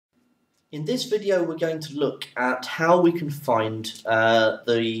In this video we're going to look at how we can find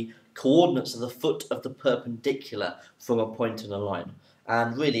the coordinates of the foot of the perpendicular from a point in a line,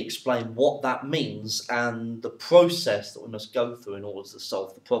 and really explain what that means and the process that we must go through in order to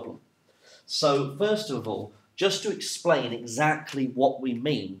solve the problem. So first of all, just to explain exactly what we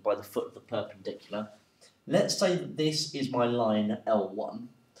mean by the foot of the perpendicular, let's say that this is my line L1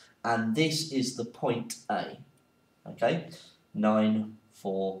 and this is the point A, okay, 9,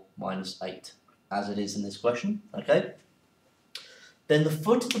 4, minus 8, as it is in this question, okay? Then the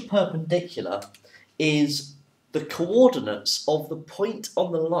foot of the perpendicular is the coordinates of the point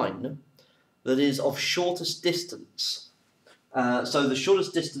on the line that is of shortest distance. So the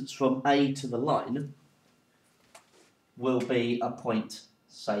shortest distance from A to the line will be a point,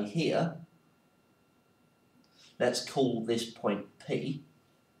 say here. Let's call this point P,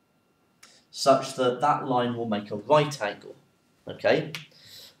 such that that line will make a right angle, okay?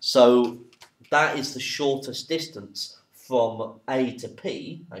 So that is the shortest distance from A to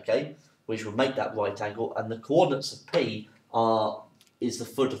P, okay, which will make that right angle, and the coordinates of P is the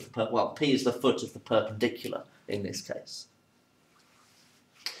foot of the P is the foot of the perpendicular in this case.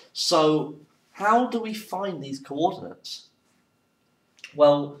 So how do we find these coordinates?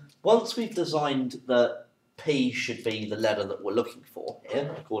 Well, once we've designed that P should be the letter that we're looking for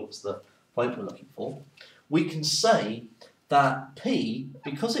here, according to the point we're looking for, we can say that P,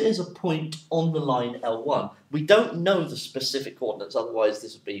 because it is a point on the line L1, we don't know the specific coordinates, otherwise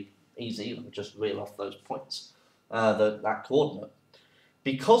this would be easy, we just reel off those points, that coordinate.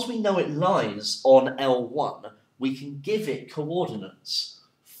 Because we know it lies on L1, we can give it coordinates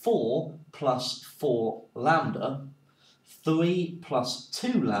 4 plus 4 lambda, 3 plus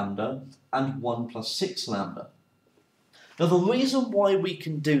 2 lambda, and 1 plus 6 lambda. Now the reason why we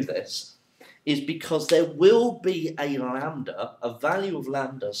can do this is because there will be a lambda, a value of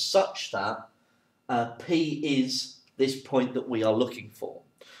lambda, such that P is this point that we are looking for.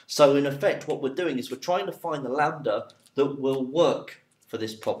 So in effect what we're doing is we're trying to find the lambda that will work for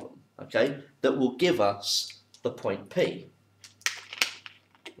this problem, okay, that will give us the point P.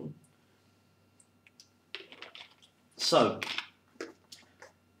 So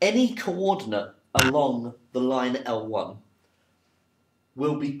any coordinate along the line L1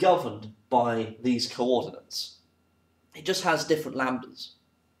 will be governed by these coordinates. It just has different lambdas.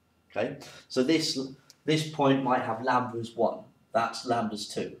 Okay, so this point might have lambdas 1, that's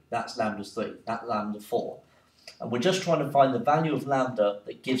lambdas 2, that's lambdas 3, that's lambda 4. And we're just trying to find the value of lambda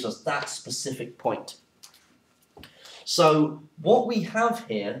that gives us that specific point. So what we have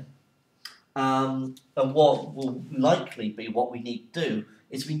here, and what will likely be what we need to do,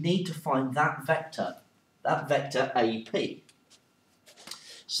 is we need to find that vector AP.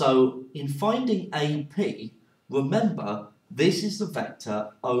 So in finding AP, remember this is the vector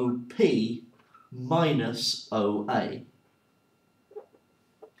OP minus OA.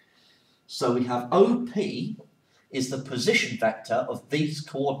 So we have OP is the position vector of these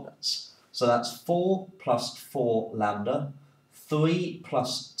coordinates. So that's 4 plus 4 lambda, 3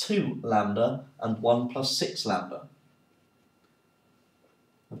 plus 2 lambda, and 1 plus 6 lambda.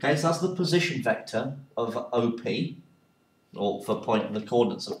 Okay, so that's the position vector of OP, or for point in the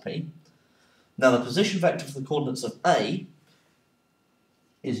coordinates of P. Now the position vector for the coordinates of A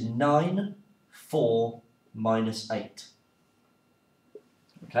is 9, 4, minus 8.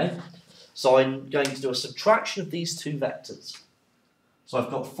 Okay, so I'm going to do a subtraction of these two vectors. So I've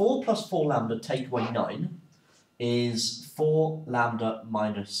got 4 plus 4 lambda take away 9 is 4 lambda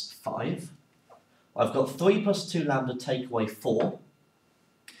minus 5. I've got 3 plus 2 lambda take away 4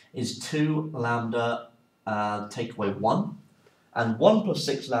 is 2 lambda take away 1, and 1 plus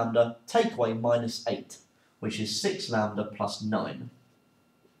 6 lambda take away minus 8, which is 6 lambda plus 9.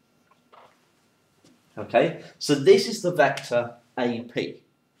 Okay, so this is the vector AP.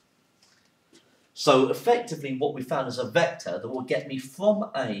 So effectively what we found is a vector that will get me from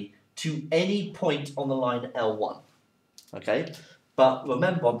A to any point on the line L1. Okay, but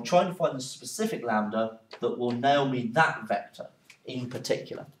remember I'm trying to find the specific lambda that will nail me that vector in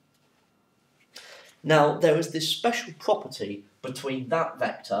particular. Now there is this special property between that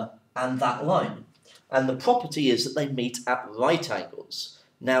vector and that line, and the property is that they meet at right angles.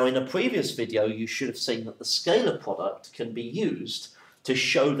 Now in a previous video you should have seen that the scalar product can be used to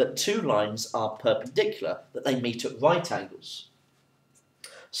show that two lines are perpendicular, that they meet at right angles.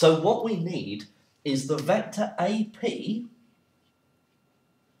 So what we need is the vector AP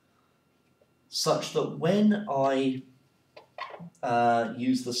such that when I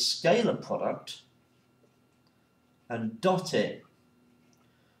use the scalar product and dot it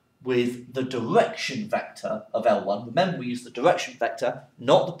with the direction vector of L1. Remember, we use the direction vector,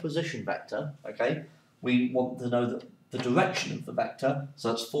 not the position vector, okay? We want to know the direction of the vector, so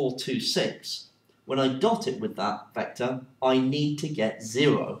that's 4, 2, 6. When I dot it with that vector, I need to get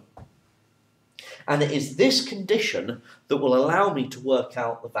 0. And it is this condition that will allow me to work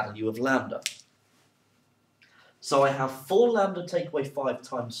out the value of lambda. So I have 4 lambda take away 5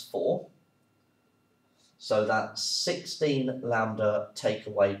 times 4. So that's 16 lambda take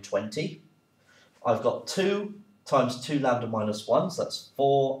away 20. I've got 2 times 2 lambda minus 1, so that's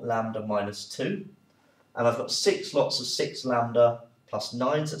 4 lambda minus 2. And I've got 6 lots of 6 lambda plus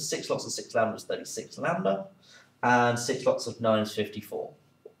 9, so 6 lots of 6 lambda is 36 lambda. And 6 lots of 9 is 54.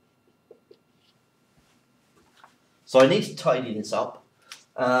 So I need to tidy this up.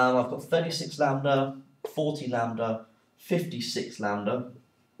 I've got 36 lambda, 40 lambda, 56 lambda.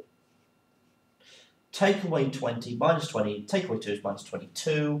 Take away 20, minus 20, take away 2 is minus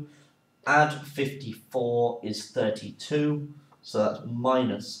 22. Add 54 is 32. So that's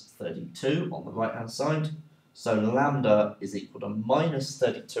minus 32 on the right hand side. So lambda is equal to minus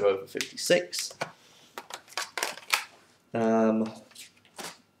 32 over 56.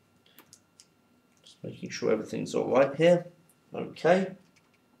 Making sure everything's all right here. Okay.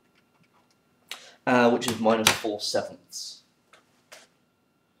 Which is minus 4/7.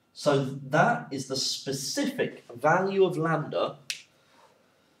 So that is the specific value of lambda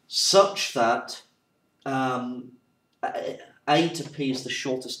such that A to P is the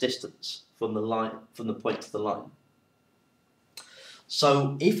shortest distance from the line, from the point to the line.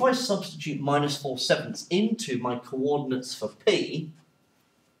 So if I substitute minus 4/7 into my coordinates for P,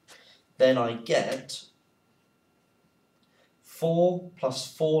 then I get 4 plus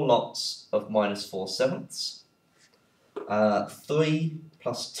 4 lots of minus 4/7, 3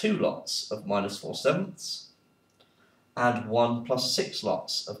 plus 2 lots of minus 4/7, and 1 plus 6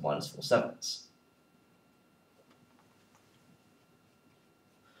 lots of minus 4/7.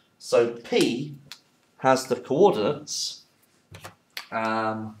 So P has the coordinates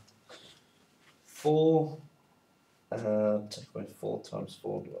 4, take away 4 times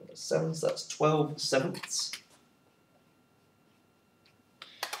 4 divided by 7, so that's 12/7.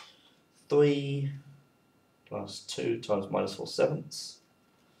 3 plus 2 times minus 4/7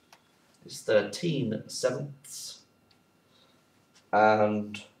 is 13/7.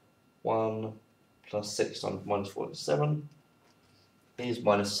 And 1 plus 6 times minus 47 is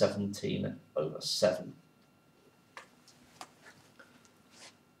minus 17/7.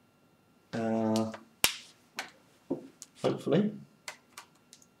 Hopefully.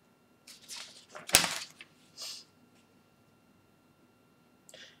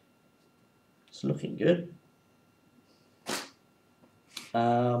 It's looking good.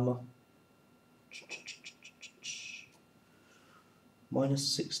 Minus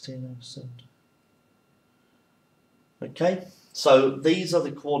 16/7. Okay, so these are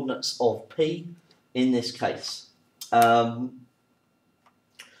the coordinates of P in this case.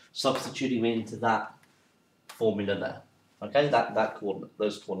 Substituting into that formula there. Okay, that coordinate,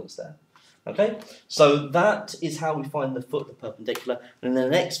 those coordinates there. Okay, so that is how we find the foot of the perpendicular. And in the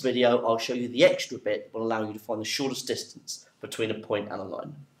next video, I'll show you the extra bit that will allow you to find the shortest distance between a point and a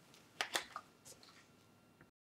line.